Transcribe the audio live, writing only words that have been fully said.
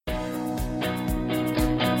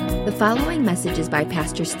The following message is by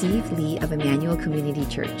Pastor Steve Lee of Emmanuel Community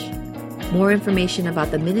Church. More information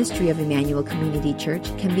about the ministry of Emmanuel Community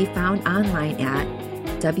Church can be found online at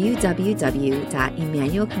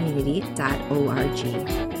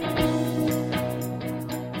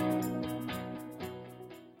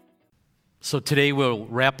www.emmanuelcommunity.org. So today we'll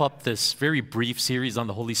wrap up this very brief series on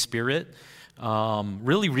the Holy Spirit,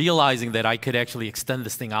 really realizing that I could actually extend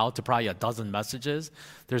this thing out to probably a dozen messages.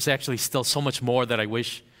 There's actually still so much more that I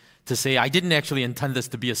wish to say. I didn't actually intend this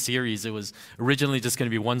to be a series. It was originally just going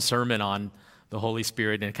to be one sermon on the Holy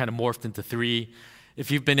Spirit, and it kind of morphed into three.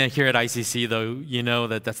 If you've been here at ICC, though, you know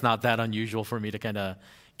that that's not that unusual for me to kind of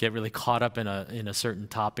get really caught up in a certain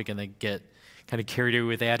topic and then get kind of carried away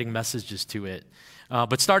with adding messages to it.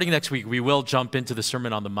 But starting next week, we will jump into the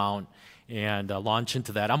Sermon on the Mount and launch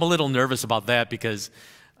into that. I'm a little nervous about that because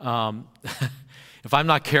if I'm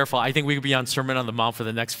not careful, I think we could be on Sermon on the Mount for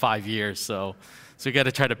the next 5 years. So you got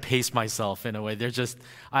to try to pace myself in a way.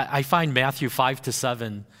 I find Matthew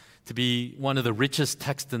 5-7 to be one of the richest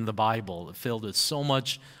texts in the Bible, filled with so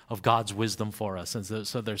much of God's wisdom for us. And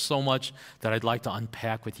so there's so much that I'd like to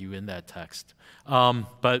unpack with you in that text.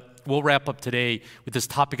 But we'll wrap up today with this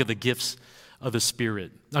topic of the gifts of the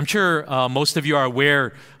Spirit. I'm sure most of you are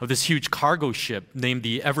aware of this huge cargo ship named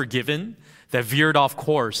the Ever Given that veered off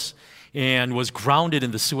course and was grounded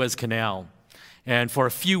in the Suez Canal. And for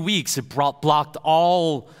a few weeks, it blocked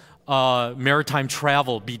all maritime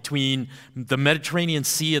travel between the Mediterranean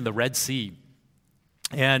Sea and the Red Sea.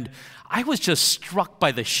 And I was just struck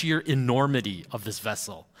by the sheer enormity of this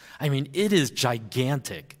vessel. I mean, it is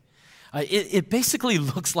gigantic. It basically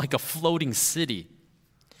looks like a floating city.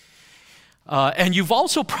 And you've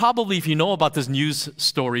also probably, if you know about this news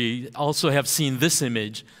story, also have seen this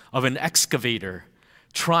image of an excavator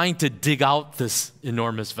trying to dig out this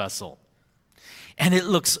enormous vessel. And it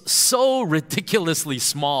looks so ridiculously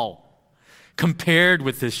small compared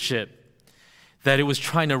with this ship that it was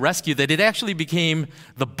trying to rescue that it actually became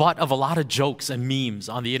the butt of a lot of jokes and memes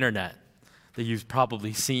on the internet that you've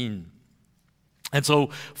probably seen. And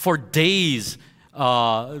so for days,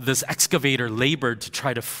 this excavator labored to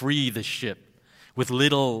try to free the ship with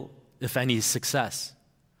little, if any, success.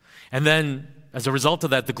 And then, as a result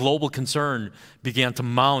of that, the global concern began to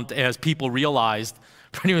mount as people realized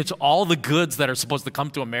pretty much all the goods that are supposed to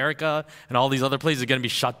come to America and all these other places are going to be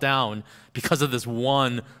shut down because of this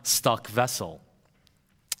one stuck vessel.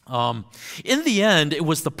 In the end, it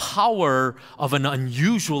was the power of an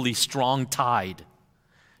unusually strong tide,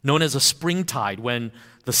 known as a spring tide, when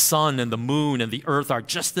the sun and the moon and the earth are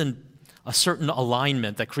just in a certain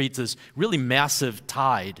alignment that creates this really massive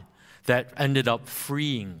tide that ended up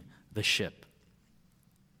freeing the ship.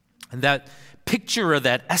 And that picture of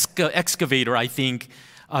that excavator, I think,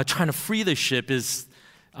 trying to free the ship is,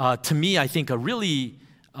 to me, I think, a really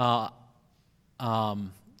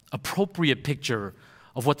appropriate picture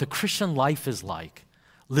of what the Christian life is like,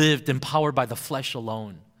 lived empowered by the flesh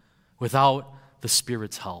alone, without the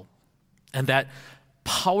Spirit's help. And that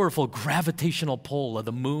powerful gravitational pull of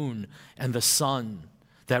the moon and the sun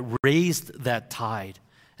that raised that tide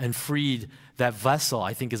and freed that vessel,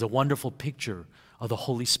 I think, is a wonderful picture of the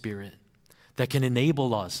Holy Spirit that can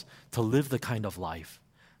enable us to live the kind of life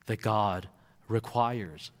that God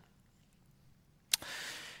requires.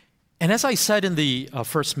 And as I said in the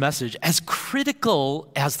first message, as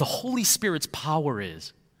critical as the Holy Spirit's power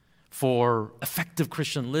is for effective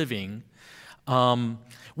Christian living,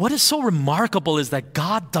 what is so remarkable is that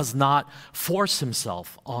God does not force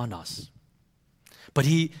himself on us, but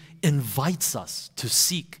he invites us to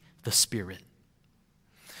seek the Spirit.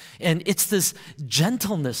 And it's this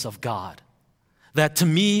gentleness of God that to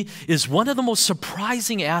me is one of the most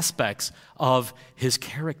surprising aspects of his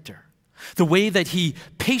character. The way that he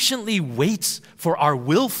patiently waits for our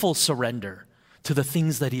willful surrender to the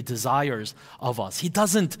things that he desires of us. He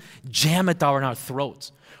doesn't jam it down our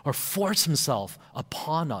throats or force himself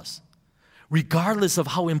upon us, regardless of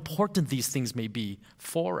how important these things may be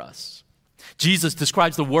for us. Jesus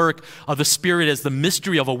describes the work of the Spirit as the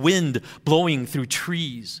mystery of a wind blowing through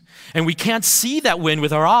trees. And we can't see that wind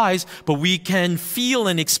with our eyes, but we can feel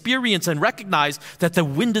and experience and recognize that the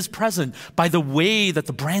wind is present by the way that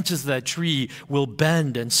the branches of that tree will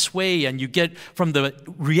bend and sway. And you get from the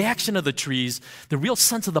reaction of the trees, the real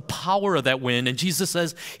sense of the power of that wind. And Jesus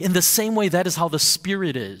says, in the same way, that is how the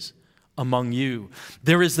Spirit is among you.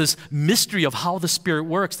 There is this mystery of how the Spirit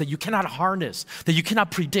works that you cannot harness, that you cannot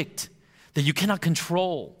predict, that you cannot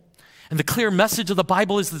control. And the clear message of the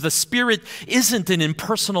Bible is that the Spirit isn't an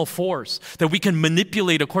impersonal force that we can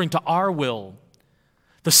manipulate according to our will,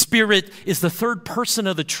 The Spirit is the third person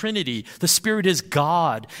of the Trinity. The Spirit is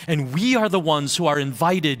God, and we are the ones who are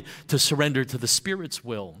invited to surrender to the Spirit's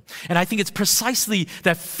will. And I think it's precisely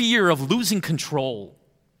that fear of losing control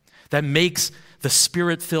that makes the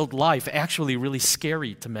Spirit-filled life actually really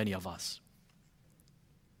scary to many of us.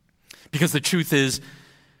 Because the truth is,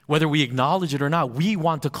 whether we acknowledge it or not, we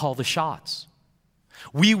want to call the shots.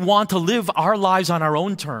 We want to live our lives on our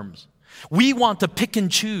own terms. We want to pick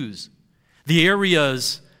and choose the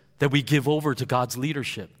areas that we give over to God's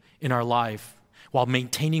leadership in our life while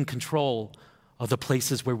maintaining control of the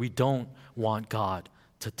places where we don't want God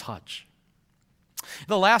to touch. In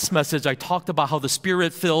the last message, I talked about how the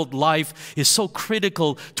Spirit-filled life is so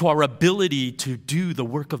critical to our ability to do the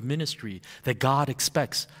work of ministry that God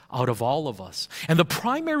expects out of all of us. And the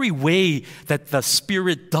primary way that the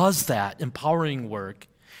Spirit does that empowering work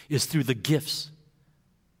is through the gifts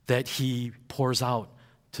that He pours out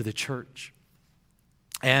to the church.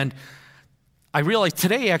 And I realized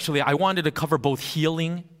today, actually, I wanted to cover both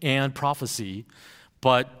healing and prophecy.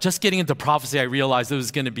 But just getting into prophecy, I realized it was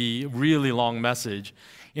going to be a really long message.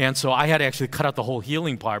 And so I had to actually cut out the whole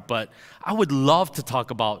healing part. But I would love to talk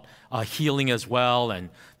about healing as well, and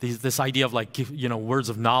this idea of words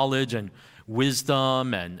of knowledge and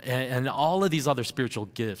wisdom and all of these other spiritual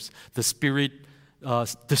gifts. The spirit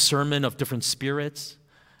discernment of different spirits.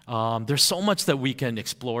 There's so much that we can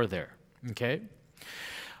explore there, okay?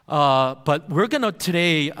 But we're going to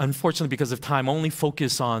today, unfortunately because of time, only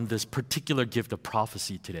focus on this particular gift of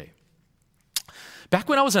prophecy today. Back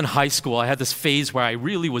when I was in high school, I had this phase where I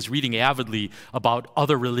really was reading avidly about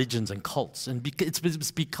other religions and cults. And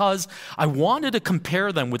it's because I wanted to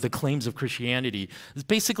compare them with the claims of Christianity,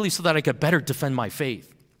 basically so that I could better defend my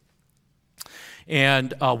faith.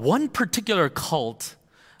 And one particular cult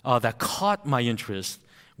that caught my interest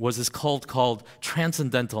was this cult called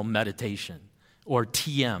Transcendental Meditation, or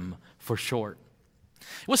TM for short.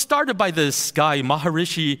 It was started by this guy,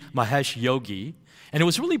 Maharishi Mahesh Yogi, and it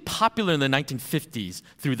was really popular in the 1950s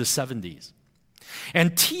through the 70s.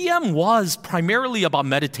 And TM was primarily about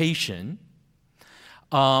meditation,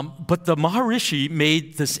 but the Maharishi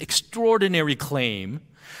made this extraordinary claim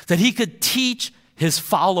that he could teach his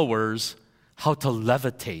followers how to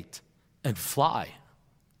levitate and fly.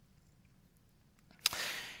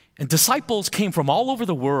 And disciples came from all over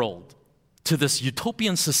the world to this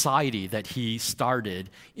utopian society that he started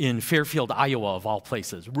in Fairfield, Iowa, of all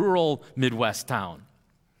places, rural Midwest town.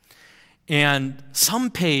 And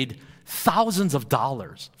some paid thousands of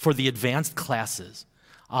dollars for the advanced classes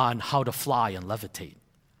on how to fly and levitate.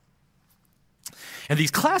 And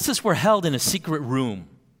these classes were held in a secret room.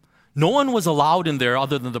 No one was allowed in there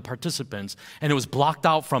other than the participants, and it was blocked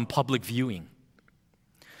out from public viewing.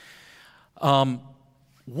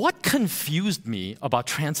 What confused me about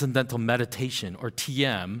transcendental meditation, or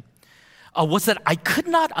TM, was that I could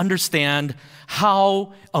not understand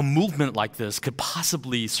how a movement like this could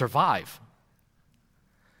possibly survive.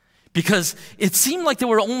 Because it seemed like there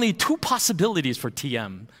were only two possibilities for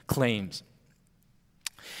TM claims.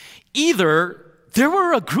 Either there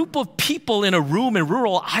were a group of people in a room in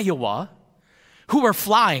rural Iowa who were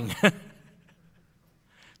flying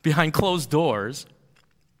behind closed doors,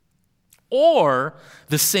 or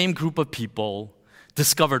the same group of people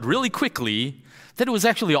discovered really quickly that it was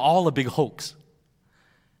actually all a big hoax.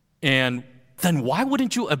 And then why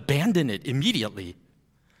wouldn't you abandon it immediately?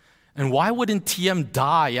 And why wouldn't TM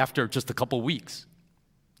die after just a couple weeks?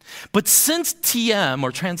 But since TM,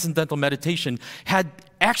 or Transcendental Meditation, had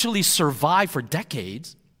actually survived for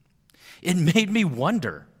decades, it made me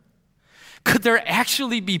wonder, could there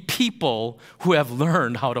actually be people who have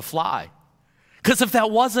learned how to fly? Because if that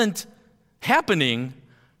wasn't happening,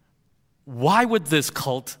 why would this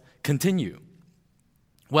cult continue?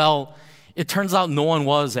 Well, it turns out no one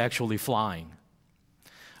was actually flying.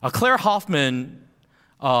 Claire Hoffman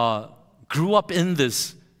grew up in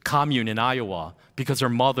this commune in Iowa because her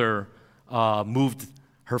mother moved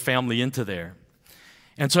her family into there.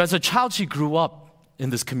 And so as a child, she grew up in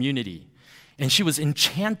this community, and she was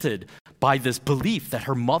enchanted by this belief that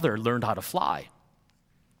her mother learned how to fly.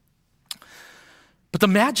 But the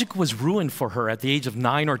magic was ruined for her at the age of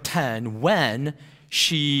 9 or 10 when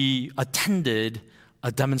she attended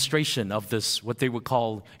a demonstration of this, what they would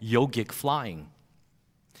call yogic flying.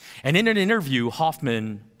 And in an interview,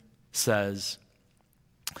 Hoffman says,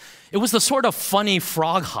 it was the sort of funny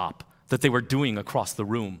frog hop that they were doing across the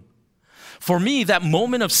room. For me, that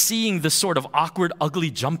moment of seeing this sort of awkward,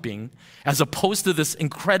 ugly jumping, as opposed to this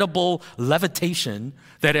incredible levitation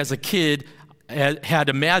that as a kid had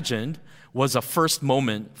imagined, was a first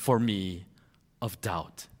moment for me of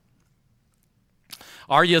doubt.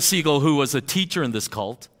 Arya Siegel, who was a teacher in this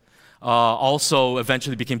cult, also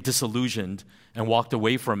eventually became disillusioned and walked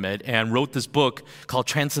away from it and wrote this book called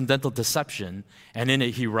Transcendental Deception. And in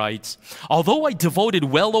it he writes, although I devoted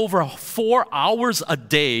well over 4 hours a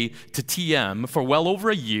day to TM for well over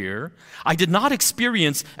a year, I did not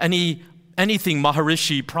experience anything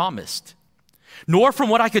Maharishi promised. Nor from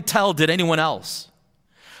what I could tell did anyone else.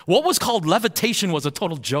 What was called levitation was a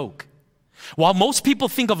total joke. While most people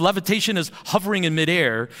think of levitation as hovering in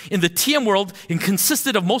midair, in the TM world, it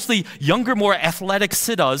consisted of mostly younger, more athletic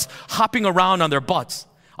siddhas hopping around on their butts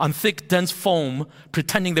on thick, dense foam,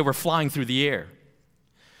 pretending they were flying through the air.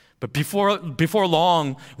 But before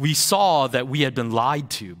long, we saw that we had been lied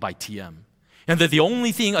to by TM, and that the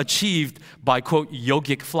only thing achieved by, quote,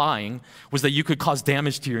 yogic flying was that you could cause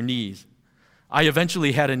damage to your knees. I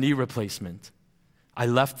eventually had a knee replacement. I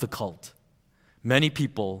left the cult. Many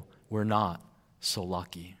people were not so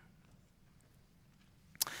lucky.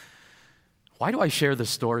 Why do I share this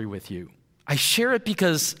story with you? I share it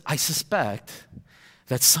because I suspect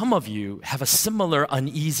that some of you have a similar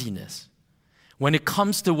uneasiness when it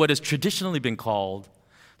comes to what has traditionally been called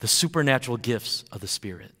the supernatural gifts of the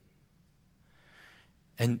Spirit.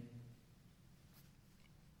 And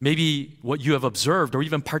maybe what you have observed or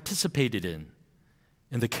even participated in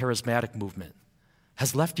the charismatic movement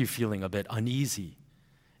has left you feeling a bit uneasy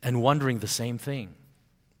and wondering the same thing.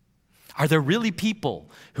 Are there really people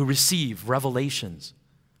who receive revelations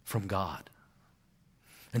from God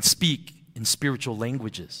and speak in spiritual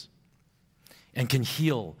languages and can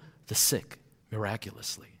heal the sick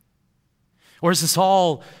miraculously? Or is this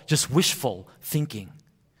all just wishful thinking?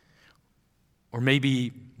 Or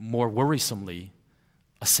maybe more worrisomely,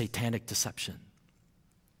 a satanic deception?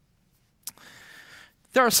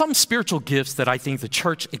 There are some spiritual gifts that I think the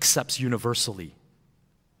church accepts universally,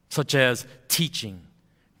 such as teaching,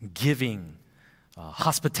 giving,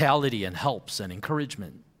 hospitality and helps and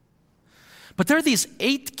encouragement. But there are these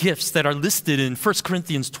 8 gifts that are listed in 1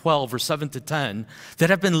 Corinthians 12, verse 7 to 10, that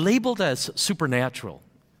have been labeled as supernatural.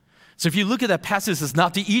 So if you look at that passage, it says, now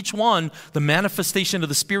to each one, the manifestation of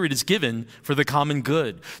the Spirit is given for the common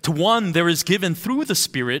good. To one, there is given through the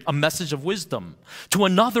Spirit a message of wisdom. To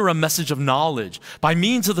another, a message of knowledge by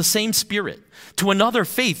means of the same Spirit. To another,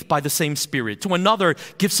 faith by the same Spirit. To another,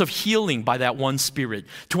 gifts of healing by that one Spirit.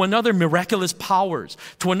 To another, miraculous powers.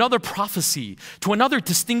 To another, prophecy. To another,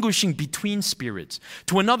 distinguishing between spirits.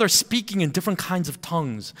 To another, speaking in different kinds of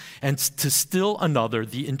tongues. And to still another,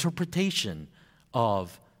 the interpretation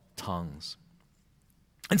of tongues.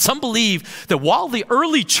 And some believe that while the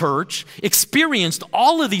early church experienced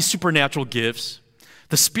all of these supernatural gifts,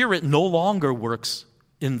 the Spirit no longer works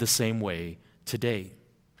in the same way today.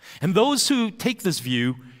 And those who take this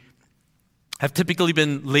view have typically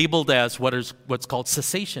been labeled as what's called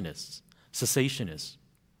cessationists.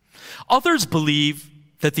 Others believe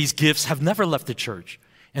that these gifts have never left the church,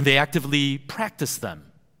 and they actively practice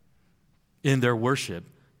them in their worship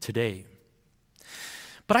today.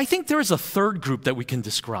 But I think there is a third group that we can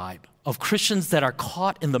describe of Christians that are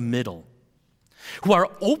caught in the middle, who are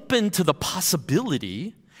open to the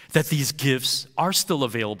possibility that these gifts are still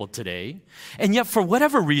available today, and yet for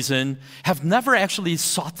whatever reason have never actually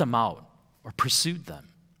sought them out or pursued them.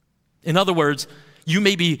 In other words, you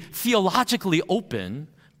may be theologically open,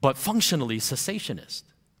 but functionally cessationist.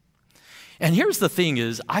 And here's the thing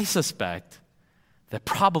is, I suspect that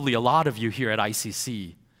probably a lot of you here at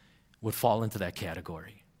ICC would fall into that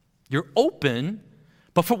category. You're open,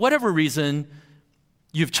 but for whatever reason,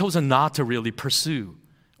 you've chosen not to really pursue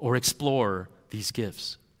or explore these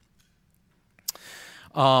gifts.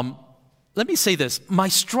 Let me say this. My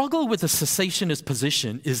struggle with the cessationist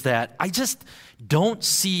position is that I just don't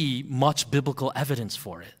see much biblical evidence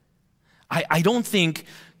for it. I don't think,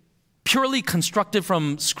 purely constructed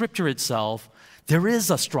from Scripture itself, there is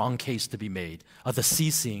a strong case to be made of the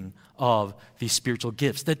ceasing of these spiritual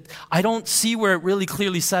gifts. That I don't see where it really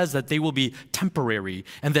clearly says that they will be temporary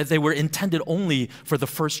and that they were intended only for the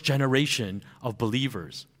first generation of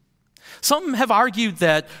believers. Some have argued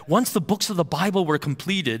that once the books of the Bible were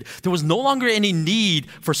completed, there was no longer any need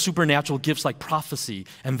for supernatural gifts like prophecy,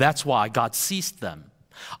 and that's why God ceased them.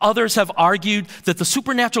 Others have argued that the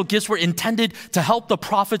supernatural gifts were intended to help the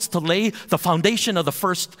prophets to lay the foundation of the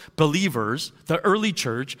first believers, the early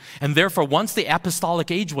church, and therefore once the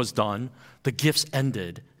apostolic age was done, the gifts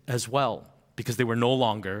ended as well because they were no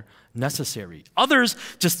longer necessary. Others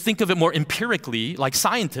just think of it more empirically, like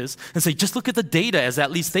scientists, and say, just look at the data as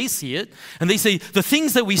at least they see it. And they say, the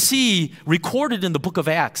things that we see recorded in the book of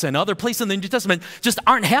Acts and other places in the New Testament just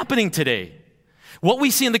aren't happening today. What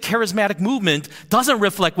we see in the charismatic movement doesn't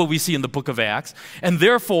reflect what we see in the book of Acts, and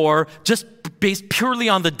therefore, just based purely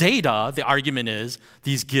on the data, the argument is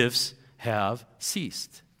these gifts have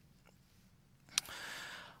ceased.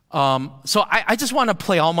 So I just want to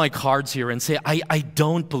play all my cards here and say I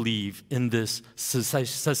don't believe in this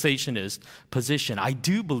cessationist position. I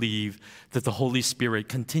do believe that the Holy Spirit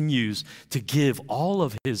continues to give all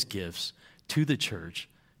of his gifts to the church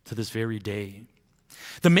to this very day.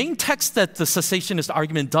 The main text that the cessationist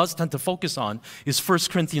argument does tend to focus on is 1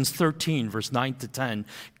 Corinthians 13, verse 9 to 10,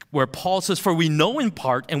 where Paul says, "For we know in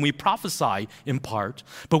part and we prophesy in part,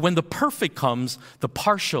 but when the perfect comes, the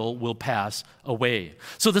partial will pass away."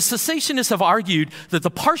 So the cessationists have argued that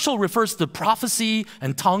the partial refers to prophecy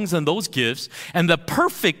and tongues and those gifts, and the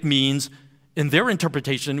perfect means, in their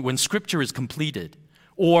interpretation, when Scripture is completed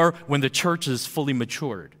or when the church is fully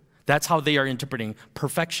matured. That's how they are interpreting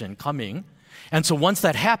perfection coming. And so once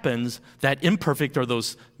that happens, that imperfect or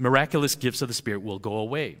those miraculous gifts of the Spirit will go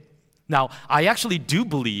away. Now, I actually do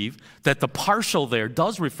believe that the partial there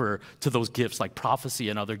does refer to those gifts like prophecy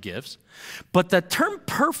and other gifts. But that term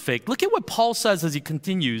perfect, look at what Paul says as he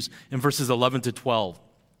continues in verses 11 to 12.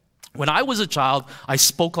 "When I was a child, I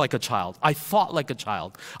spoke like a child. I thought like a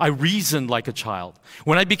child. I reasoned like a child.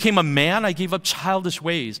 When I became a man, I gave up childish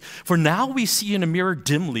ways. For now we see in a mirror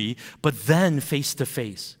dimly, but then face to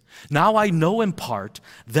face. Now I know in part,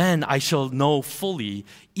 then I shall know fully,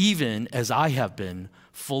 even as I have been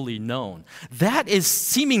fully known." That is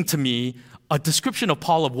seeming to me a description of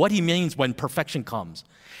Paul of what he means when perfection comes.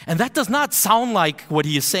 And that does not sound like what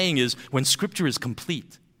he is saying is when Scripture is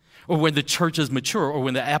complete, or when the church is mature, or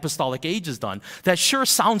when the apostolic age is done. That sure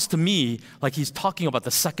sounds to me like he's talking about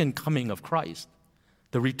the second coming of Christ,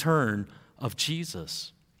 the return of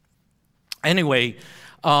Jesus. Anyway,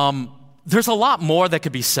 there's a lot more that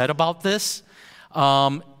could be said about this.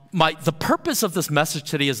 The purpose of this message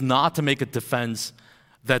today is not to make a defense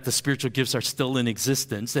that the spiritual gifts are still in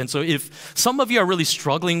existence. And so if some of you are really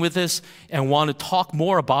struggling with this and want to talk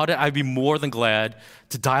more about it, I'd be more than glad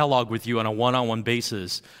to dialogue with you on a one-on-one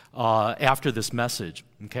basis after this message,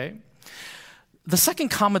 okay? The second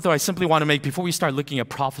comment, though, I simply want to make before we start looking at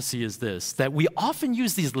prophecy is this, that we often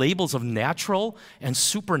use these labels of natural and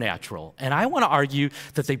supernatural, and I want to argue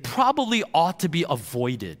that they probably ought to be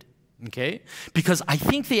avoided, okay? Because I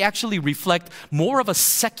think they actually reflect more of a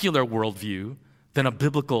secular worldview than a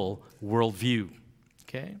biblical worldview,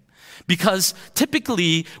 okay? Because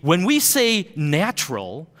typically, when we say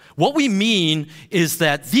natural, what we mean is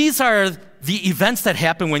that these are the events that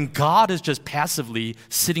happen when God is just passively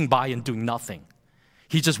sitting by and doing nothing.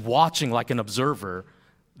 He's just watching like an observer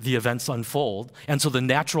the events unfold, and so the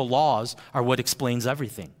natural laws are what explains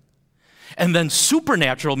everything. And then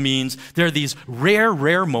supernatural means there are these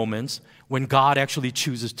rare moments when God actually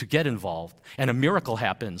chooses to get involved and a miracle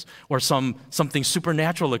happens or something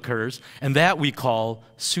supernatural occurs, and that we call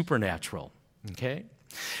supernatural, okay?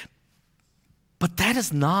 But that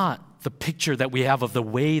is not the picture that we have of the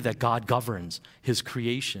way that God governs his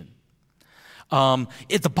creation.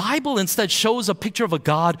 The Bible instead shows a picture of a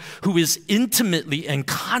God who is intimately and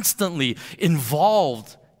constantly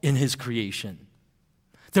involved in his creation.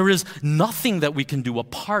 There is nothing that we can do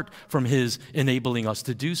apart from his enabling us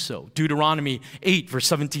to do so. Deuteronomy 8, verse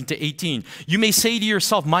 17 to 18. "You may say to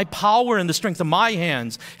yourself, my power and the strength of my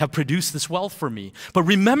hands have produced this wealth for me. But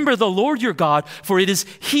remember the Lord your God, for it is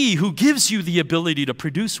he who gives you the ability to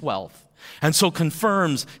produce wealth, and so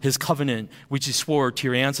confirms his covenant, which he swore to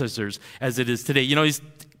your ancestors as it is today." You know, he's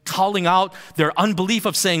calling out their unbelief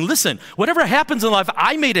of saying, listen, whatever happens in life,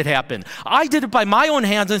 I made it happen. I did it by my own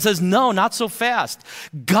hands. And it says, no, not so fast.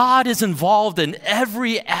 God is involved in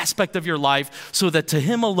every aspect of your life so that to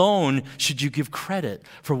him alone should you give credit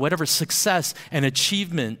for whatever success and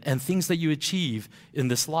achievement and things that you achieve in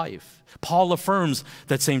this life. Paul affirms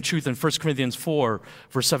that same truth in 1 Corinthians 4,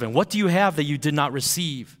 verse 7. "What do you have that you did not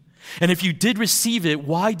receive? And if you did receive it,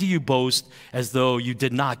 why do you boast as though you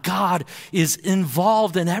did not?" God is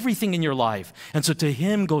involved in everything in your life. And so to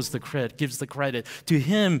him gives the credit. To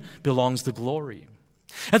him belongs the glory.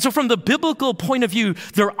 And so from the biblical point of view,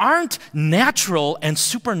 there aren't natural and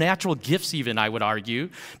supernatural gifts even, I would argue,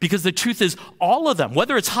 because the truth is all of them,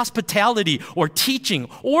 whether it's hospitality or teaching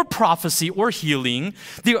or prophecy or healing,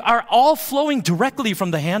 they are all flowing directly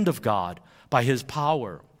from the hand of God by his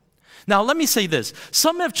power. Now, let me say this.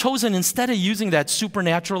 Some have chosen, instead of using that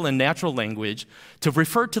supernatural and natural language, to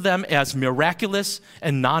refer to them as miraculous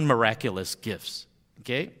and non-miraculous gifts,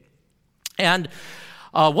 okay? And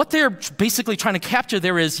what they're basically trying to capture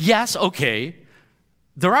there is, yes, okay,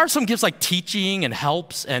 there are some gifts like teaching and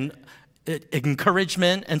helps and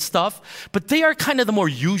encouragement and stuff, but they are kind of the more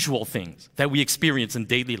usual things that we experience in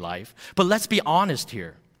daily life. But let's be honest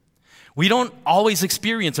here. We don't always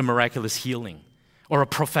experience a miraculous healing or a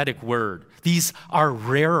prophetic word. These are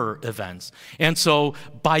rarer events. And so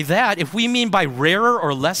by that, if we mean by rarer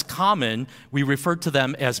or less common, we refer to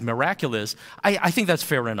them as miraculous, I think that's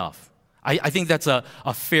fair enough. I think that's a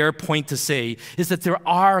fair point to say, is that there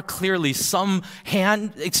are clearly some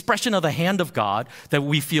expression of the hand of God that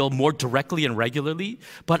we feel more directly and regularly,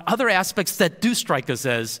 but other aspects that do strike us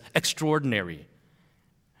as extraordinary.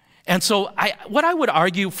 And so what I would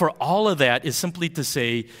argue for all of that is simply to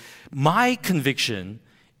say, my conviction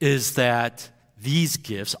is that these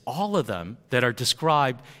gifts, all of them that are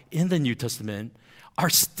described in the New Testament,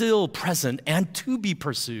 are still present and to be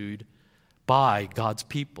pursued by God's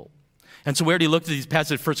people. And so we already looked at these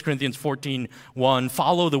passages, 1 Corinthians 14:1,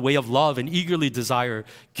 follow the way of love and eagerly desire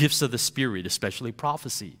gifts of the Spirit, especially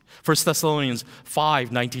prophecy. 1 Thessalonians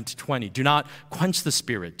 5:19-20, do not quench the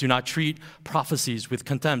Spirit, do not treat prophecies with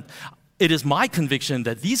contempt. It is my conviction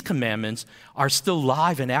that these commandments are still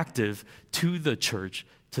live and active to the church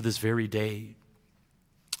to this very day.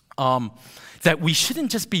 That we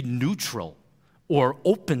shouldn't just be neutral or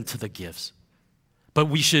open to the gifts, but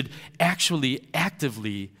we should actually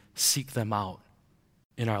actively seek them out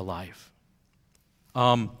in our life.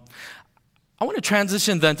 I want to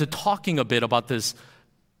transition then to talking a bit about this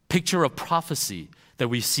picture of prophecy that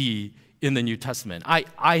we see in the New Testament.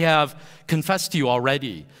 I have confessed to you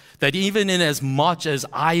already that even in as much as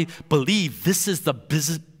I believe this is the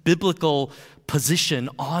biblical position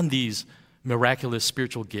on these miraculous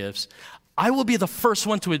spiritual gifts, I will be the first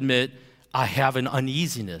one to admit I have an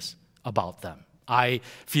uneasiness about them. I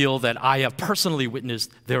feel that I have personally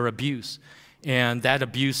witnessed their abuse, and that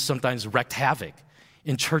abuse sometimes wreaked havoc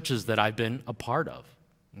in churches that I've been a part of,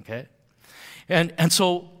 okay? And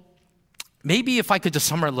so maybe if I could just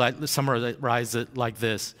summarize it like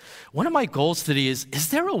this, one of my goals today is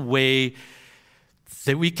there a way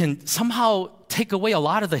that we can somehow take away a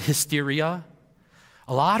lot of the hysteria,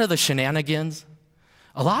 a lot of the shenanigans,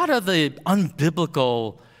 a lot of the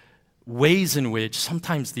unbiblical ways in which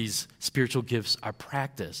sometimes these spiritual gifts are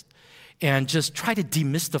practiced, and just try to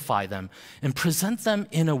demystify them and present them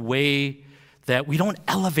in a way that we don't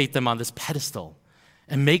elevate them on this pedestal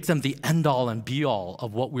and make them the end-all and be-all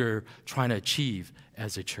of what we're trying to achieve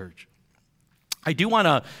as a church. I do want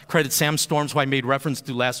to credit Sam Storms, who I made reference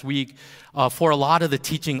to last week, for a lot of the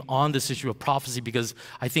teaching on this issue of prophecy, because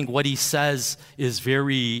I think what he says is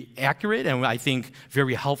very accurate and I think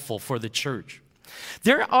very helpful for the church.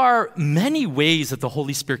 There are many ways that the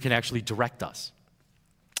Holy Spirit can actually direct us.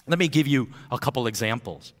 Let me give you a couple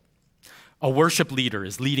examples. A worship leader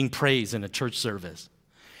is leading praise in a church service,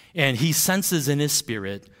 and he senses in his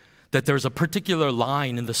spirit that there's a particular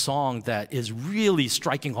line in the song that is really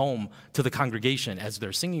striking home to the congregation as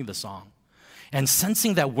they're singing the song. And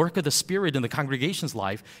sensing that work of the Spirit in the congregation's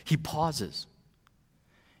life, he pauses,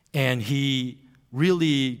 and he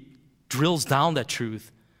really drills down that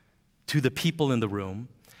truth to the people in the room.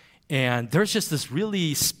 And there's just this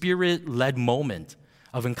really Spirit-led moment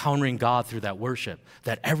of encountering God through that worship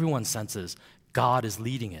that everyone senses God is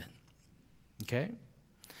leading it. Okay?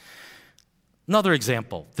 Another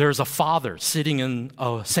example, there's a father sitting in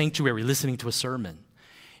a sanctuary listening to a sermon,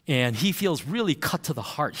 and he feels really cut to the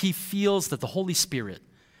heart. He feels that the Holy Spirit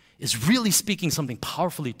is really speaking something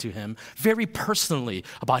powerfully to him, very personally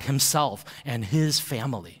about himself and his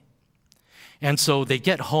family. And so they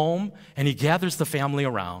get home, and he gathers the family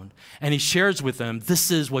around, and he shares with them,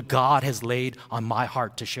 this is what God has laid on my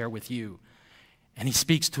heart to share with you. And he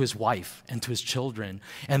speaks to his wife and to his children,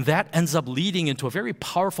 and that ends up leading into a very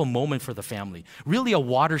powerful moment for the family, really a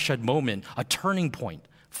watershed moment, a turning point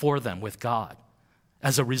for them with God,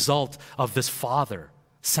 as a result of this father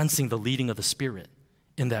sensing the leading of the Spirit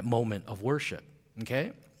in that moment of worship,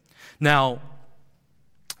 okay? Now,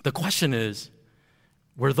 the question is,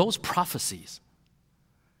 were those prophecies?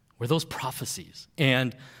 Were those prophecies?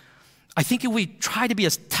 And I think if we try to be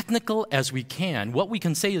as technical as we can, what we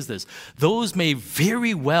can say is this: those may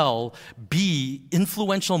very well be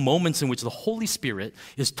influential moments in which the Holy Spirit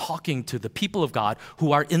is talking to the people of God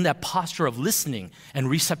who are in that posture of listening and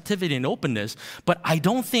receptivity and openness, but I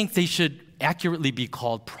don't think they should accurately be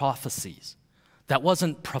called prophecies. That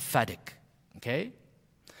wasn't prophetic, okay?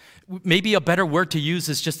 Maybe a better word to use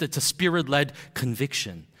is just it's a Spirit-led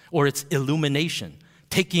conviction, or it's illumination,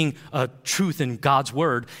 taking a truth in God's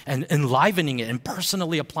word and enlivening it and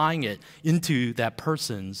personally applying it into that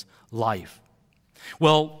person's life.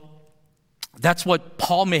 Well, That's what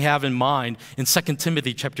Paul may have in mind in 2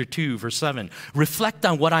 Timothy chapter 2, verse 7. Reflect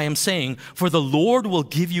on what I am saying, for the Lord will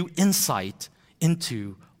give you insight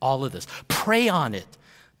into all of this. Pray on it,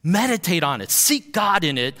 meditate on it, seek God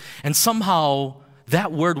in it, and somehow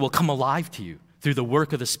that word will come alive to you through the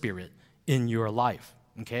work of the Spirit in your life,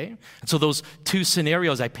 okay? And so those two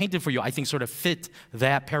scenarios I painted for you, I think sort of fit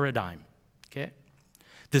that paradigm, okay?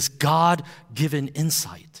 This God-given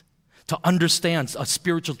insight to understand a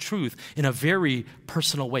spiritual truth in a very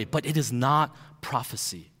personal way, but it is not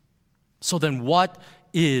prophecy. So then what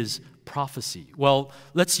is prophecy? Well,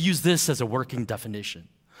 let's use this as a working definition.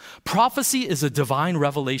 Prophecy is a divine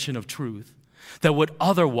revelation of truth that would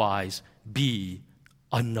otherwise be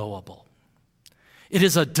unknowable. It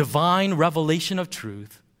is a divine revelation of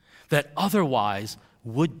truth that otherwise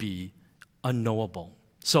would be unknowable.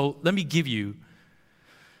 So let me give you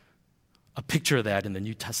a picture of that in the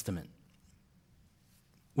New Testament.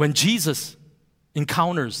 When Jesus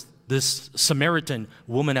encounters this Samaritan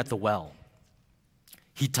woman at the well,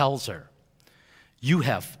 he tells her, "You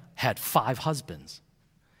have had 5 husbands,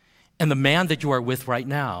 and the man that you are with right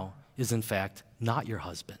now is in fact not your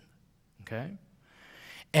husband." Okay?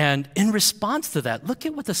 And in response to that, look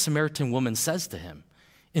at what the Samaritan woman says to him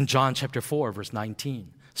in John chapter 4, verse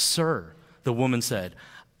 19. "Sir," the woman said,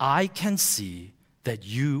 "I can see that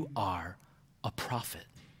you are a prophet."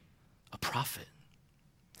 A prophet.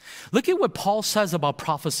 Look at what Paul says about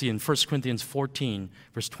prophecy in 1 Corinthians 14,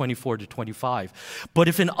 verse 24 to 25. "But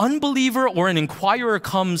if an unbeliever or an inquirer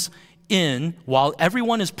comes in while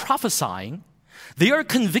everyone is prophesying, they are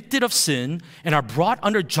convicted of sin and are brought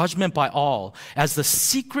under judgment by all, as the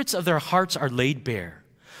secrets of their hearts are laid bare.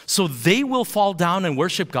 So they will fall down and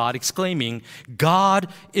worship God, exclaiming,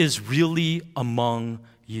 'God is really among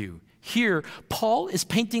you.'" Here, Paul is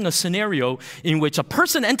painting a scenario in which a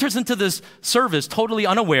person enters into this service totally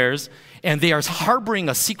unawares, and they are harboring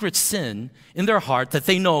a secret sin in their heart that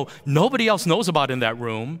they know nobody else knows about in that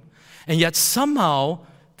room, and yet somehow,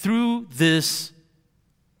 through this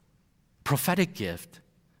prophetic gift,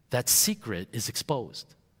 that secret is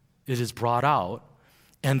exposed. It is brought out,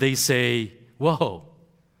 and they say, "Whoa,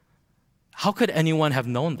 how could anyone have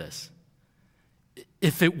known this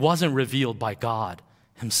if it wasn't revealed by God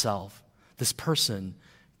Himself? This person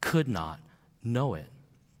could not know it."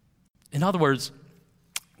 In other words,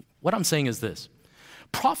 what I'm saying is this: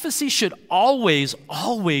 prophecy should always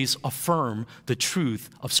affirm the truth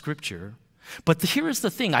of Scripture. But here is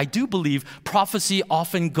the thing. I do believe prophecy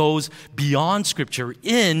often goes beyond Scripture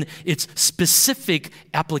in its specific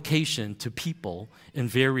application to people in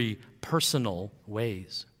very personal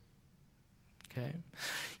ways. Okay?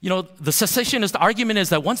 You know, the cessationist argument is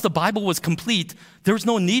that once the Bible was complete, there was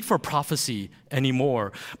no need for prophecy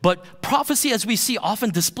anymore. But prophecy, as we see often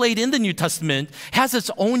displayed in the New Testament, has its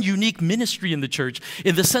own unique ministry in the church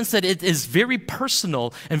in the sense that it is very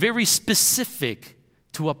personal and very specific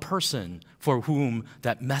to a person for whom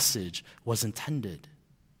that message was intended.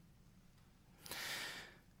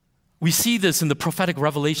 We see this in the prophetic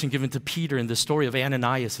revelation given to Peter in the story of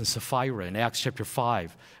Ananias and Sapphira in Acts chapter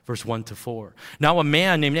 5, verse 1 to 4. "Now a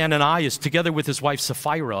man named Ananias, together with his wife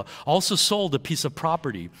Sapphira, also sold a piece of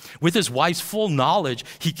property. With his wife's full knowledge,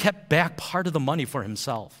 he kept back part of the money for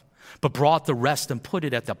himself, but brought the rest and put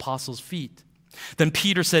it at the apostles' feet. Then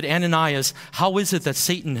Peter said, 'Ananias, how is it that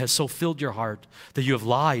Satan has so filled your heart that you have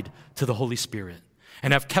lied to the Holy Spirit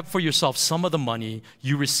and have kept for yourself some of the money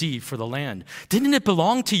you received for the land? Didn't it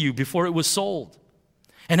belong to you before it was sold?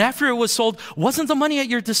 And after it was sold, wasn't the money at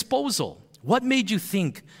your disposal? What made you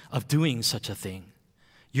think of doing such a thing?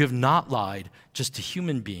 You have not lied just to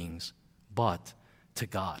human beings, but to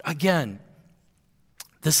God.'" Again,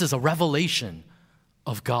 this is a revelation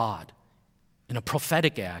of God in a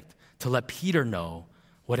prophetic act to let Peter know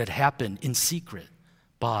what had happened in secret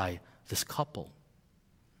by this couple.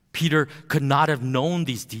 Peter could not have known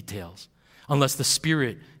these details unless the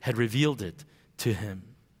Spirit had revealed it to him.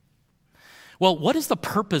 Well, what is the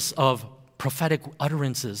purpose of prophetic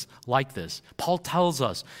utterances like this? Paul tells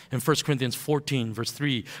us in 1 Corinthians 14, verse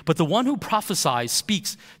 3, "But the one who prophesies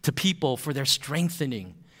speaks to people for their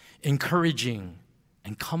strengthening, encouraging,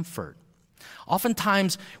 and comfort."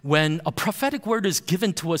 Oftentimes, when a prophetic word is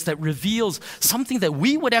given to us that reveals something that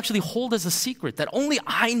we would actually hold as a secret, that only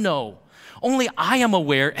I know, only I am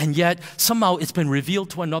aware, and yet somehow it's been revealed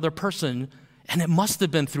to another person, and it must have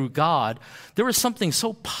been through God, there is something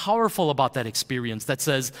so powerful about that experience that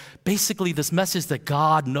says, basically, this message that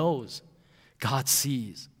God knows, God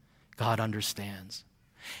sees, God understands.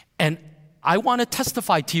 And I want to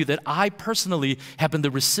testify to you that I personally have been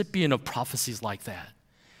the recipient of prophecies like that.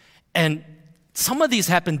 And some of these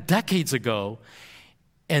happened decades ago,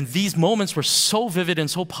 And these moments were so vivid and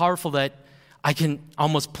so powerful that I can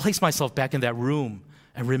almost place myself back in that room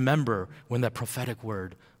and remember when that prophetic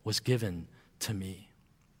word was given to me.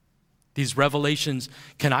 These revelations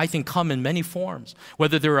can, I think, come in many forms,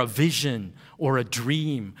 whether they're a vision or a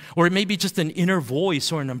dream, or it may be just an inner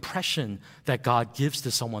voice or an impression that God gives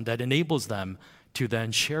to someone that enables them to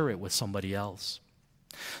then share it with somebody else.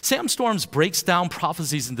 Sam Storms breaks down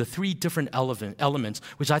prophecies into three different elements,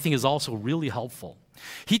 which I think is also really helpful.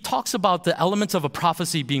 He talks about the elements of a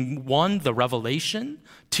prophecy being 1, the revelation,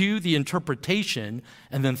 2, the interpretation,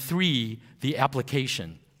 and then 3, the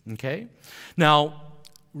application. Okay? Now,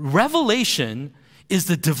 revelation is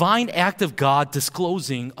the divine act of God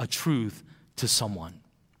disclosing a truth to someone.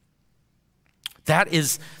 That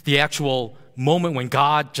is the actual moment when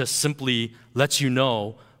God just simply lets you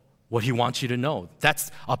know what he wants you to know. That's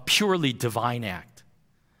a purely divine act.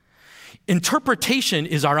 Interpretation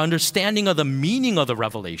is our understanding of the meaning of the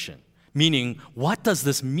revelation, meaning, what does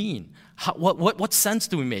this mean? What sense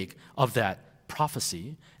do we make of that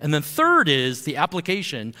prophecy? And then third is the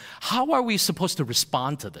application. How are we supposed to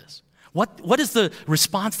respond to this? What is the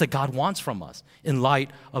response that God wants from us in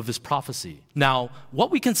light of this prophecy? Now,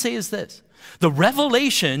 what we can say is this. The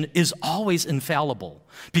revelation is always infallible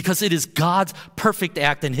because it is God's perfect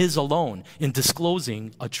act and his alone in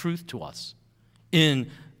disclosing a truth to us in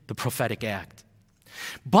the prophetic act.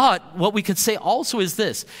 But what we can say also is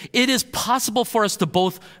this. It is possible for us to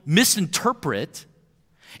both misinterpret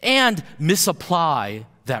and misapply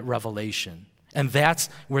that revelation. And that's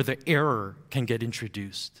where the error can get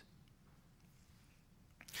introduced.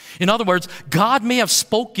 In other words, God may have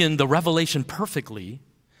spoken the revelation perfectly,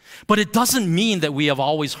 but it doesn't mean that we have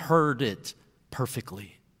always heard it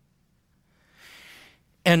perfectly.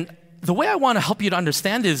 And the way I want to help you to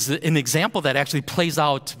understand is an example that actually plays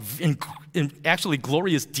out in actually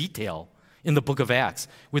glorious detail in the book of Acts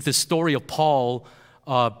with the story of Paul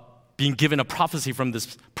being given a prophecy from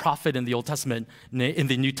this prophet in the Old Testament, in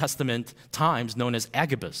the New Testament times, known as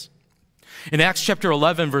Agabus. In Acts chapter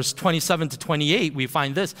 11, verse 27 to 28, we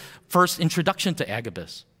find this first introduction to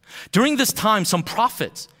Agabus. During this time, some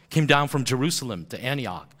prophets came down from Jerusalem to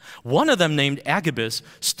Antioch. One of them, named Agabus,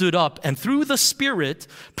 stood up and through the Spirit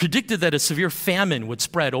predicted that a severe famine would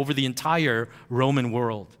spread over the entire Roman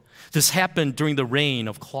world. This happened during the reign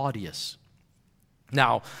of Claudius.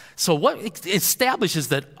 Now, so what it establishes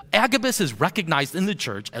that Agabus is recognized in the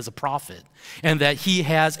church as a prophet and that he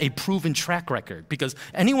has a proven track record, because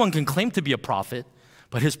anyone can claim to be a prophet,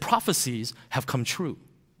 but his prophecies have come true.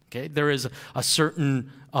 Okay? There is a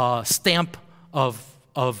certain stamp of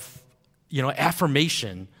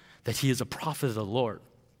affirmation that he is a prophet of the Lord.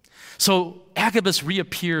 So Agabus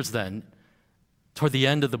reappears then toward the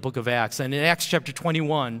end of the book of Acts. And in Acts chapter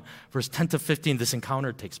 21, verse 10 to 15, this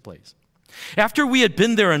encounter takes place. After we had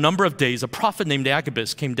been there a number of days, a prophet named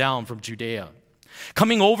Agabus came down from Judea.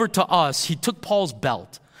 Coming over to us, he took Paul's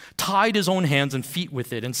belt, tied his own hands and feet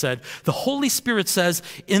with it, and said, "The Holy Spirit says,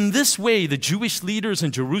 in this way the Jewish leaders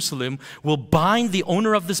in Jerusalem will bind the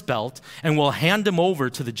owner of this belt and will hand him over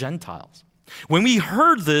to the Gentiles." When we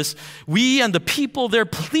heard this, we and the people there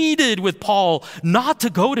pleaded with Paul not to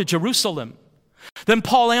go to Jerusalem. Then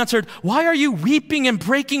Paul answered, "Why are you weeping and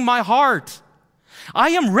breaking my heart? I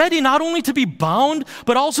am ready not only to be bound,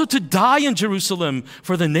 but also to die in Jerusalem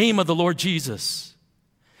for the name of the Lord Jesus."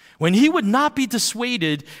 When he would not be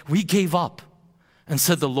dissuaded, we gave up and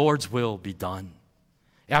said, "The Lord's will be done."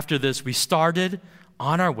 After this, we started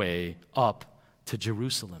on our way up to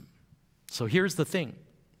Jerusalem. So here's the thing.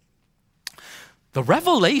 The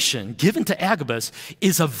revelation given to Agabus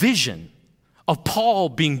is a vision of Paul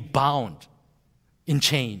being bound in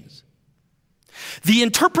chains. The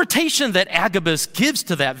interpretation that Agabus gives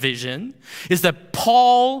to that vision is that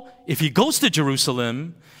Paul, if he goes to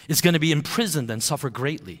Jerusalem, is going to be imprisoned and suffer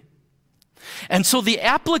greatly. And so the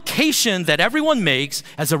application that everyone makes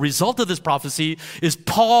as a result of this prophecy is,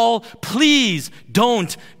 Paul, please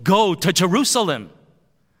don't go to Jerusalem.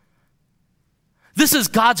 This is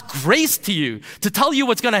God's grace to you to tell you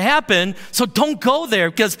what's going to happen, so don't go there,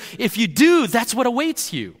 because if you do, that's what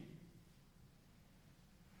awaits you.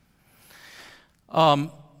 The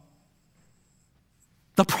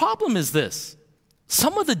problem is this.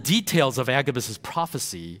 Some of the details of Agabus'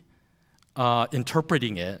 prophecy,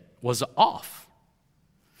 interpreting it, was off.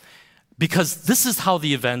 Because this is how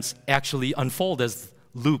the events actually unfold as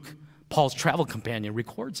Luke, Paul's travel companion,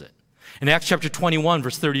 records it. In Acts chapter 21,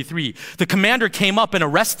 verse 33, the commander came up and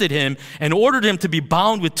arrested him and ordered him to be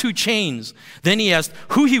bound with 2 chains. Then he asked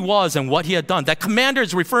who he was and what he had done. That commander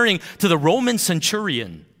is referring to the Roman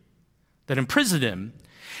centurion that imprisoned him.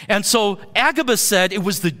 And so Agabus said it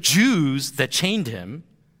was the Jews that chained him.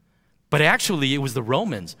 But actually, it was the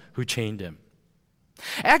Romans who chained him.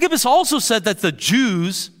 Agabus also said that the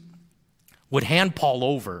Jews would hand Paul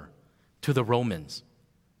over to the Romans.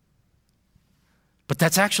 But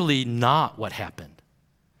that's actually not what happened.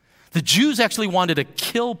 The Jews actually wanted to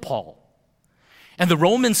kill Paul. And the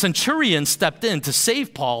Roman centurion stepped in to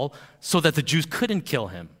save Paul so that the Jews couldn't kill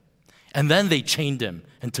him. And then they chained him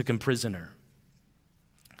and took him prisoner.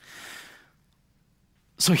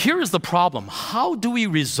 So here is the problem. How do we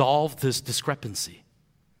resolve this discrepancy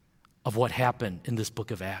of what happened in this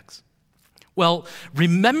book of Acts? Well,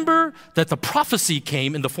 remember that the prophecy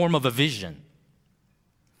came in the form of a vision.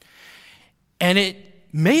 And it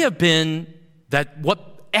may have been that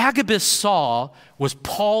what Agabus saw was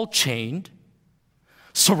Paul chained,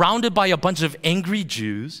 surrounded by a bunch of angry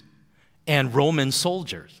Jews and Roman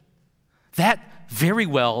soldiers. That very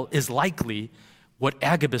well is likely what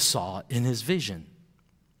Agabus saw in his vision.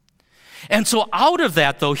 And so out of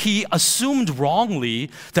that, though, he assumed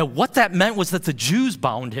wrongly that what that meant was that the Jews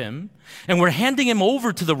bound him and were handing him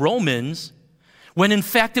over to the Romans, when in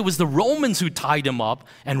fact it was the Romans who tied him up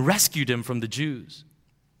and rescued him from the Jews.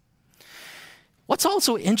 What's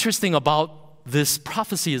also interesting about this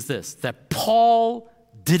prophecy is this, that Paul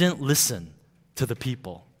didn't listen to the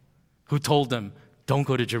people who told him, don't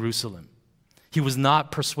go to Jerusalem. He was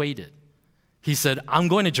not persuaded. He said, I'm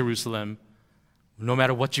going to Jerusalem no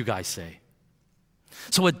matter what you guys say.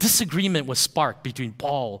 So a disagreement was sparked between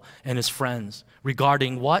Paul and his friends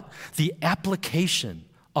regarding what? The application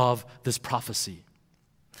of this prophecy.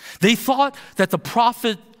 They thought that the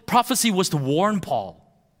prophecy was to warn Paul,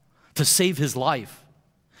 to save his life.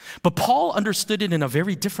 But Paul understood it in a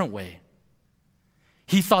very different way.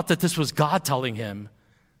 He thought that this was God telling him,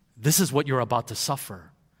 this is what you're about to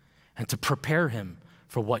suffer, and to prepare him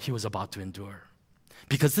for what he was about to endure.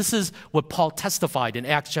 Because this is what Paul testified in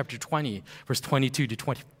Acts chapter 20, verse 22 to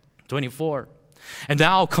 24. And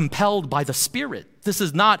now, compelled by the Spirit, this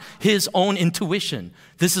is not his own intuition.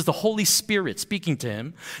 This is the Holy Spirit speaking to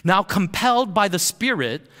him. Now, compelled by the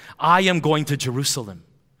Spirit, I am going to Jerusalem,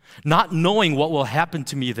 not knowing what will happen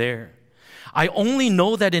to me there. I only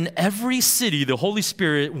know that in every city, the Holy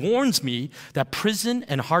Spirit warns me that prison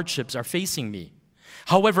and hardships are facing me.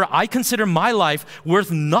 However, I consider my life worth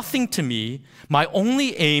nothing to me. My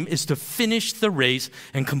only aim is to finish the race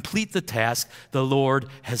and complete the task the Lord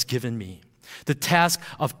has given me, the task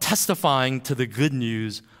of testifying to the good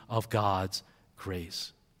news of God's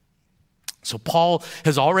grace. So Paul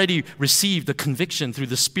has already received the conviction through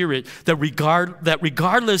the Spirit that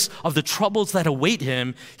regardless of the troubles that await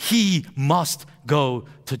him, he must go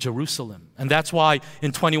to Jerusalem. And that's why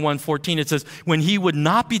in 21:14 it says, when he would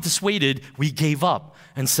not be dissuaded, we gave up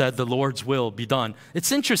and said, the Lord's will be done.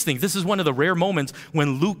 It's interesting. This is one of the rare moments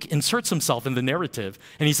when Luke inserts himself in the narrative.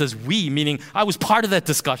 And he says, we, meaning I was part of that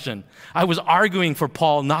discussion. I was arguing for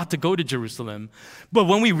Paul not to go to Jerusalem. But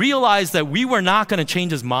when we realized that we were not going to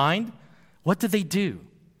change his mind, what did they do?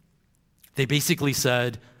 They basically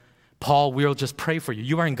said, Paul, we'll just pray for you.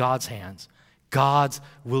 You are in God's hands. God's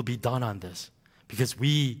will be done on this because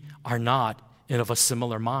we are not of a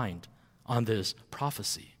similar mind on this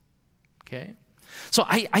prophecy. Okay? So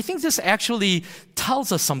I think this actually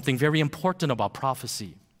tells us something very important about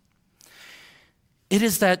prophecy. It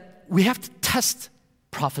is that we have to test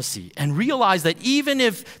prophecy and realize that even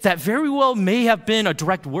if that very well may have been a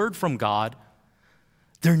direct word from God,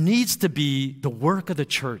 there needs to be the work of the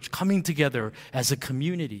church coming together as a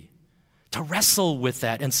community to wrestle with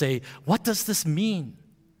that and say, what does this mean?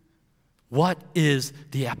 What is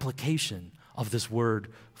the application of this word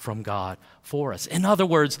from God for us? In other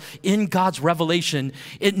words, in God's revelation,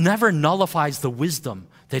 it never nullifies the wisdom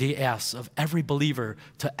that he asks of every believer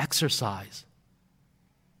to exercise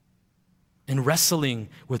in wrestling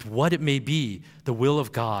with what it may be, the will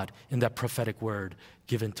of God in that prophetic word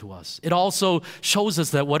given to us. It also shows us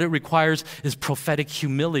that what it requires is prophetic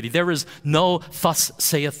humility. There is no thus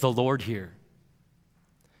saith the Lord here.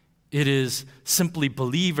 It is simply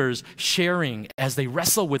believers sharing as they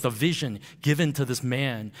wrestle with a vision given to this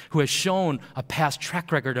man who has shown a past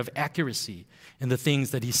track record of accuracy in the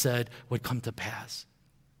things that he said would come to pass.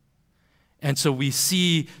 And so we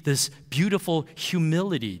see this beautiful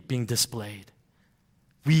humility being displayed.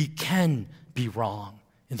 We can be wrong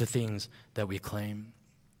in the things that we claim.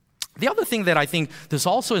 The other thing that I think this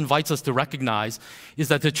also invites us to recognize is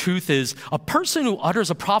that the truth is a person who utters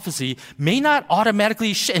a prophecy may not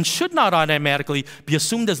automatically and should not automatically be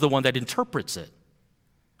assumed as the one that interprets it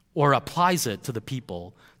or applies it to the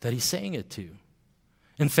people that he's saying it to.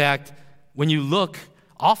 In fact, when you look,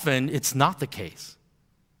 often it's not the case.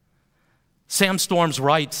 Sam Storms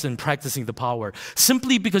writes in Practicing the Power,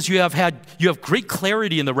 simply because you have great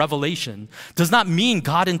clarity in the revelation does not mean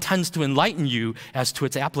God intends to enlighten you as to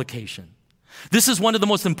its application. This is one of the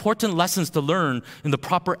most important lessons to learn in the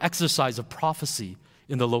proper exercise of prophecy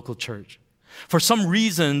in the local church. For some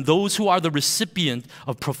reason, those who are the recipient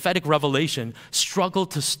of prophetic revelation struggle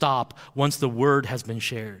to stop once the word has been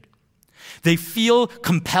shared. They feel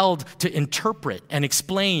compelled to interpret and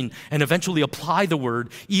explain and eventually apply the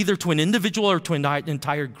word either to an individual or to an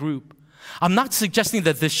entire group. I'm not suggesting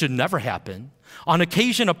that this should never happen. On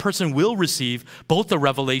occasion, a person will receive both the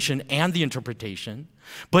revelation and the interpretation.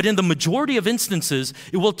 But in the majority of instances,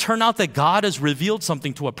 it will turn out that God has revealed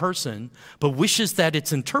something to a person, but wishes that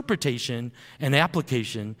its interpretation and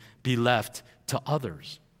application be left to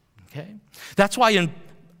others. Okay? That's why in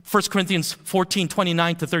 1 Corinthians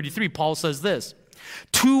 14:29-33, Paul says this,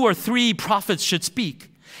 2 or 3 prophets should speak,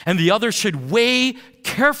 and the others should weigh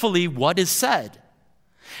carefully what is said.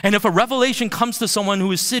 And if a revelation comes to someone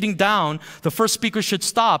who is sitting down, the first speaker should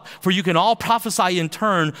stop, for you can all prophesy in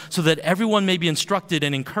turn so that everyone may be instructed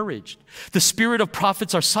and encouraged. The spirit of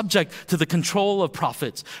prophets are subject to the control of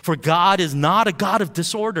prophets, for God is not a God of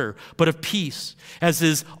disorder, but of peace, as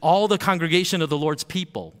is all the congregation of the Lord's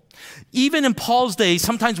people. Even in Paul's day,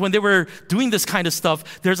 sometimes when they were doing this kind of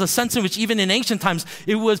stuff, there's a sense in which even in ancient times,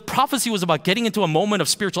 prophecy was about getting into a moment of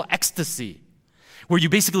spiritual ecstasy, where you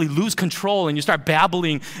basically lose control and you start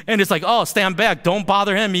babbling, and it's like, oh, stand back, don't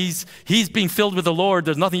bother him, he's being filled with the Lord,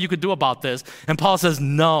 there's nothing you could do about this. And Paul says,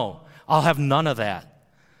 no, I'll have none of that.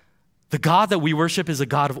 The God that we worship is a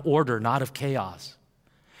God of order, not of chaos.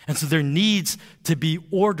 And so there needs to be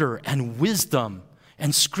order and wisdom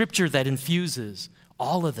and scripture that infuses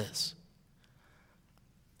all of this.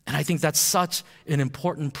 And I think that's such an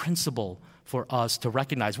important principle for us to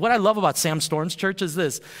recognize. What I love about Sam Storms' church is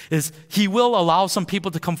this, is he will allow some people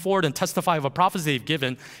to come forward and testify of a prophecy they've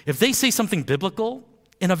given. If they say something biblical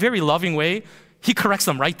in a very loving way, he corrects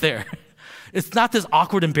them right there. It's not this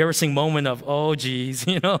awkward, embarrassing moment of, oh, geez,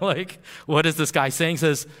 like, what is this guy saying? He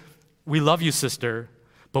says, we love you, sister,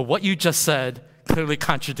 but what you just said clearly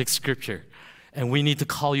contradicts Scripture. And we need to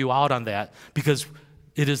call you out on that, because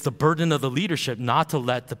it is the burden of the leadership not to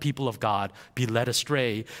let the people of God be led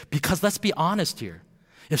astray. Because let's be honest here.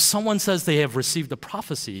 If someone says they have received a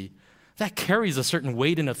prophecy, that carries a certain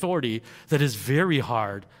weight and authority that is very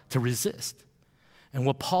hard to resist. And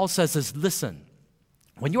what Paul says is, listen,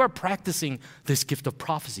 when you are practicing this gift of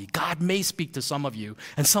prophecy, God may speak to some of you,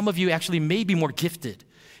 and some of you actually may be more gifted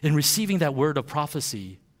in receiving that word of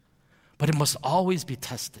prophecy, but it must always be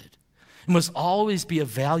tested. It must always be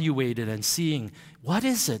evaluated and seeing, what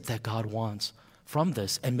is it that God wants from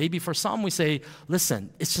this? And maybe for some we say,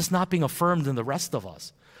 listen, it's just not being affirmed in the rest of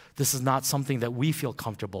us. This is not something that we feel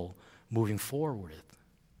comfortable moving forward with.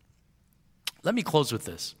 Let me close with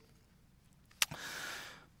this.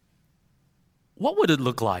 What would it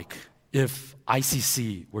look like if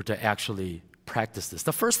ICC were to actually practice this?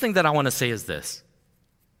 The first thing that I want to say is this.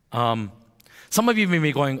 Some of you may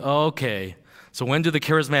be going, oh, okay, so when do the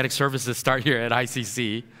charismatic services start here at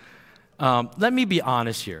ICC? Let me be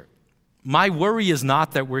honest here. My worry is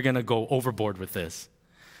not that we're going to go overboard with this.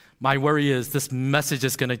 My worry is this message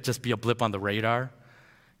is going to just be a blip on the radar.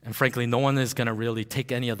 And frankly, no one is going to really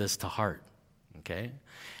take any of this to heart. Okay?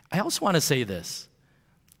 I also want to say this.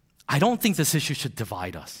 I don't think this issue should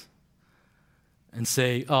divide us and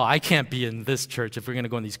say, oh, I can't be in this church if we're going to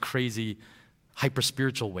go in these crazy,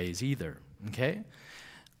 hyper-spiritual ways either. Okay?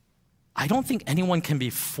 I don't think anyone can be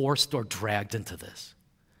forced or dragged into this.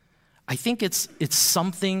 I think it's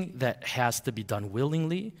something that has to be done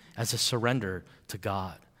willingly as a surrender to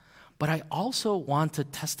God. But I also want to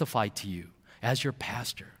testify to you as your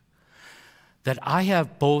pastor that I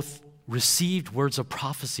have both received words of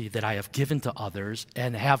prophecy that I have given to others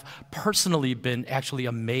and have personally been actually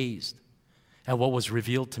amazed at what was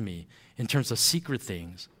revealed to me in terms of secret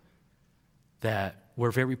things that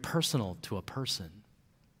were very personal to a person.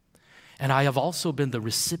 And I have also been the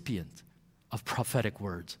recipient of prophetic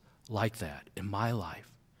words like that in my life.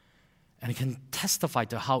 And I can testify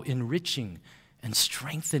to how enriching and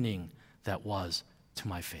strengthening that was to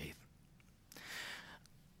my faith.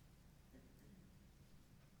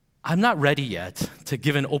 I'm not ready yet to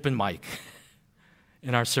give an open mic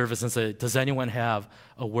in our service and say, does anyone have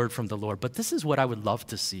a word from the Lord? But this is what I would love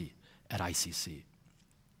to see at ICC.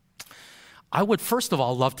 I would first of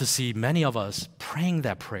all love to see many of us praying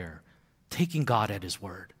that prayer, taking God at His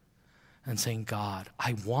word and saying, God,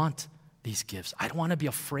 I want these gifts. I don't want to be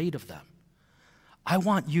afraid of them. I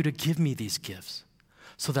want you to give me these gifts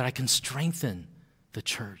so that I can strengthen the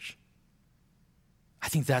church. I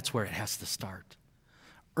think that's where it has to start.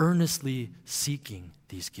 earnestly seeking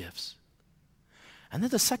these gifts. And then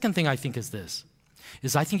the second thing I think is this,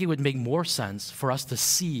 is I think it would make more sense for us to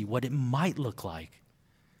see what it might look like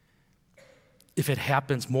if it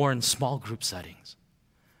happens more in small group settings,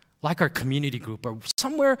 like our community group, or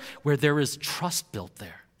somewhere where there is trust built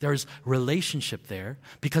there. There's relationship there.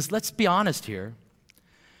 Because let's be honest here,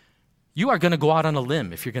 you are going to go out on a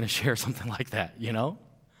limb if you're going to share something like that, you know?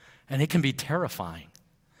 And it can be terrifying.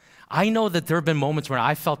 I know that there have been moments where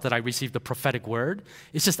I felt that I received a prophetic word.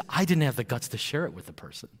 It's just I didn't have the guts to share it with the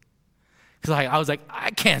person. Because I was like, I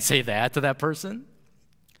can't say that to that person.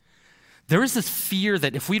 There is this fear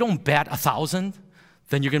that if we don't bat 1,000,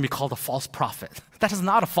 then you're going to be called a false prophet. That is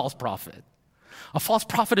not a false prophet. A false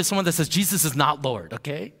prophet is someone that says Jesus is not Lord,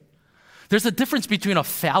 okay? There's a difference between a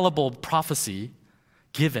fallible prophecy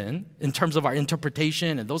given in terms of our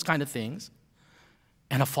interpretation and those kind of things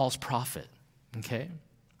and a false prophet, okay?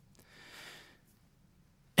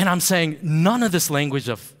 And I'm saying none of this language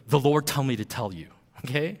of the Lord tell me to tell you,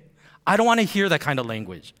 okay? I don't want to hear that kind of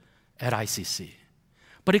language at ICC.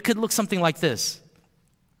 But it could look something like this.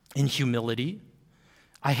 In humility,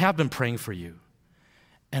 I have been praying for you.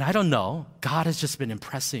 And I don't know, God has just been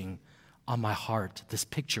impressing on my heart this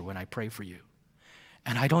picture when I pray for you.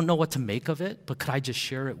 And I don't know what to make of it, but could I just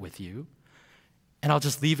share it with you? And I'll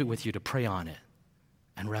just leave it with you to pray on it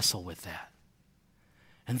and wrestle with that.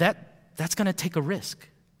 And that's going to take a risk.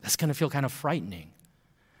 That's going to feel kind of frightening.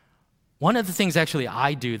 One of the things actually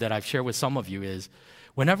I do that I've shared with some of you is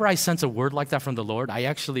whenever I sense a word like that from the Lord, I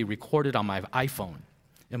actually record it on my iPhone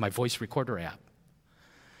in my voice recorder app.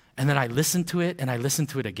 And then I listen to it and I listen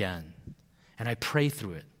to it again. And I pray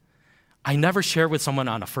through it. I never share with someone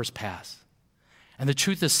on a first pass. And the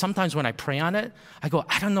truth is sometimes when I pray on it, I go,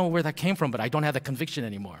 I don't know where that came from, but I don't have that conviction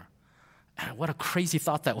anymore. And what a crazy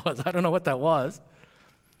thought that was. I don't know what that was.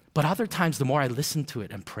 But other times, the more I listen to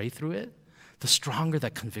it and pray through it, the stronger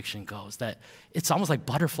that conviction goes, that it's almost like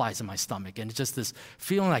butterflies in my stomach. And it's just this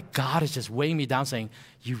feeling like God is just weighing me down saying,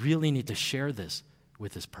 you really need to share this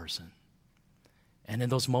with this person. And in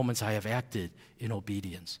those moments, I have acted in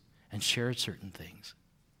obedience and shared certain things.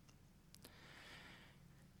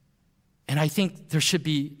 And I think there should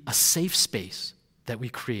be a safe space that we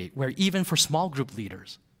create where even for small group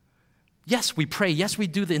leaders, yes, we pray. Yes, we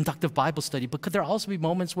do the inductive Bible study. But could there also be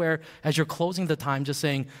moments where, as you're closing the time, just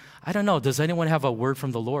saying, I don't know, does anyone have a word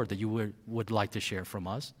from the Lord that you would like to share from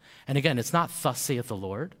us? And again, it's not thus saith the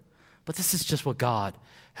Lord, but this is just what God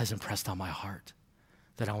has impressed on my heart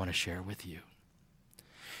that I want to share with you.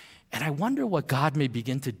 And I wonder what God may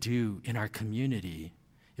begin to do in our community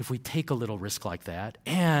if we take a little risk like that.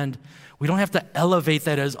 And we don't have to elevate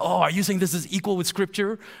that as, oh, are you saying this is equal with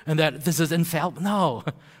Scripture and that this is infallible? No,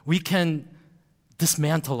 we can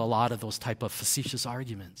dismantle a lot of those type of facetious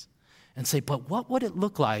arguments and say, but what would it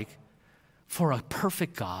look like for a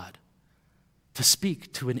perfect God to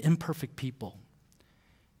speak to an imperfect people?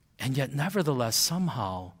 And yet, nevertheless,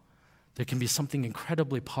 somehow, there can be something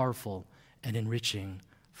incredibly powerful and enriching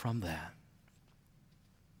from that.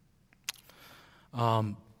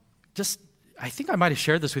 I think I might have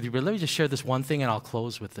shared this with you, but let me just share this one thing and I'll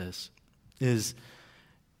close with this.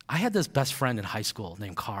 I had this best friend in high school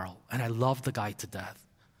named Carl, and I loved the guy to death.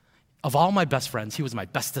 Of all my best friends, he was my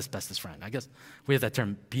bestest friend. I guess we have that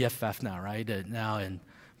term BFF now, right? And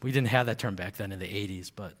we didn't have that term back then in the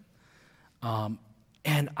 80s, but,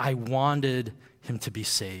 and I wanted him to be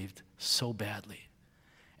saved so badly.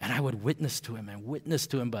 And I would witness to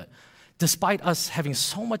him, but despite us having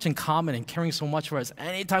so much in common and caring so much for us,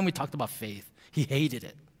 anytime we talked about faith, he hated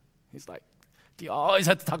it. He's like, do you always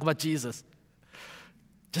have to talk about Jesus?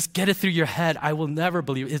 Just get it through your head. I will never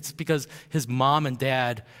believe it. It's because his mom and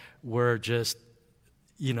dad were just,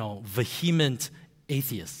 vehement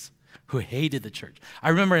atheists who hated the church. I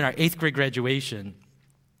remember in our 8th grade graduation,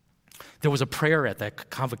 there was a prayer at that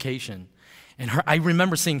convocation. And I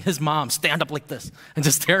remember seeing his mom stand up like this and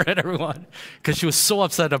just stare at everyone because she was so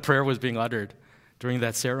upset a prayer was being uttered during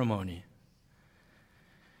that ceremony.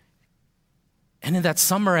 And in that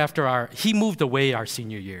summer he moved away our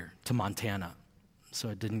senior year to Montana, so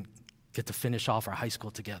I didn't get to finish off our high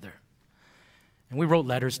school together. And we wrote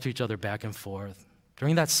letters to each other back and forth.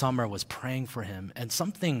 During that summer, I was praying for him, and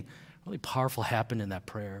something really powerful happened in that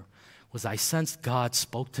prayer. I sensed God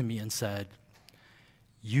spoke to me and said,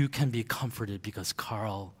 you can be comforted because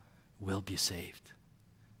Carl will be saved.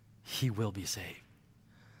 He will be saved.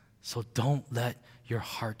 So don't let your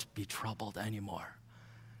heart be troubled anymore.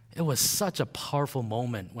 It was such a powerful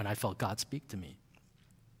moment when I felt God speak to me.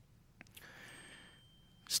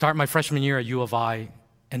 Start my freshman year at U of I,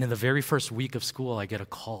 and in the very first week of school, I get a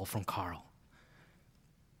call from Carl.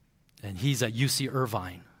 And he's at UC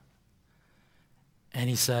Irvine. And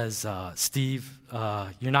he says, Steve,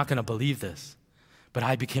 you're not going to believe this, but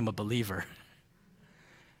I became a believer.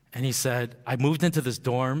 And he said, I moved into this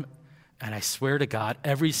dorm, and I swear to God,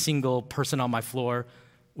 every single person on my floor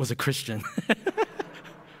was a Christian.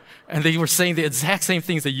 And they were saying the exact same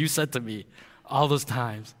things that you said to me all those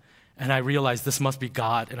times. And I realized this must be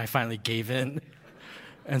God, and I finally gave in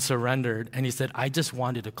and surrendered. And he said, I just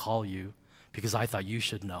wanted to call you because I thought you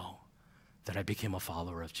should know that I became a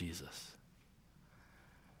follower of Jesus.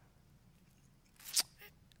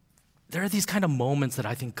 There are these kind of moments that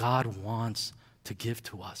I think God wants to give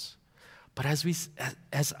to us. But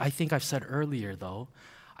as I think I've said earlier, though,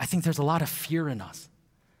 I think there's a lot of fear in us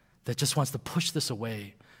that just wants to push this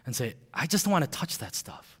away and say, I just don't want to touch that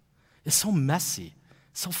stuff. It's so messy,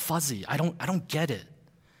 so fuzzy. I don't get it.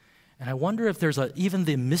 And I wonder if there's even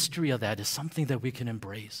the mystery of that is something that we can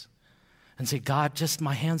embrace and say, God, just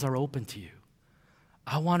my hands are open to you.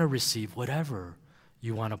 I want to receive whatever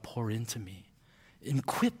you want to pour into me.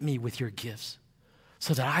 Equip me with your gifts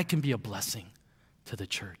so that I can be a blessing to the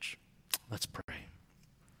church. Let's pray.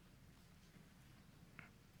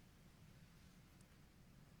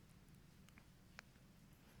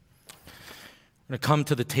 I'm going to come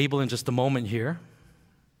to the table in just a moment here,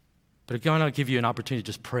 but I want to give you an opportunity to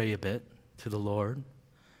just pray a bit to the Lord.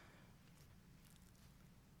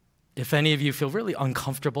 If any of you feel really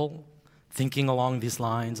uncomfortable thinking along these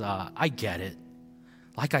lines, I get it.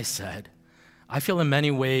 Like I said, I feel in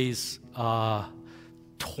many ways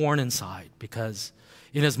torn inside because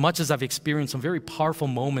in as much as I've experienced some very powerful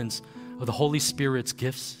moments of the Holy Spirit's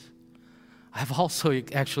gifts, I've also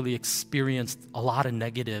actually experienced a lot of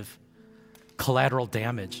negative collateral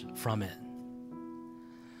damage from it.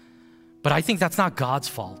 But I think that's not God's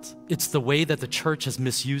fault. It's the way that the church has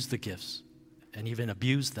misused the gifts and even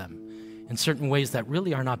abused them in certain ways that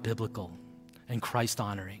really are not biblical and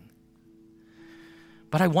Christ-honoring.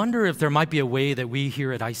 But I wonder if there might be a way that we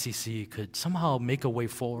here at ICC could somehow make a way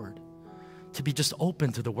forward to be just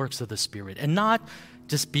open to the works of the Spirit and not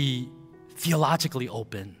just be theologically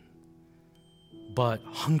open, but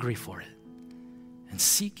hungry for it and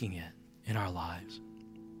seeking it in our lives.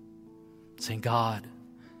 Saying, God,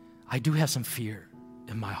 I do have some fear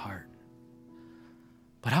in my heart,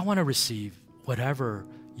 but I want to receive whatever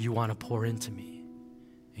you want to pour into me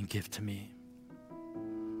and give to me.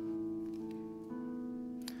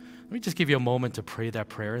 Let me just give you a moment to pray that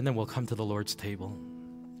prayer, and then we'll come to the Lord's table.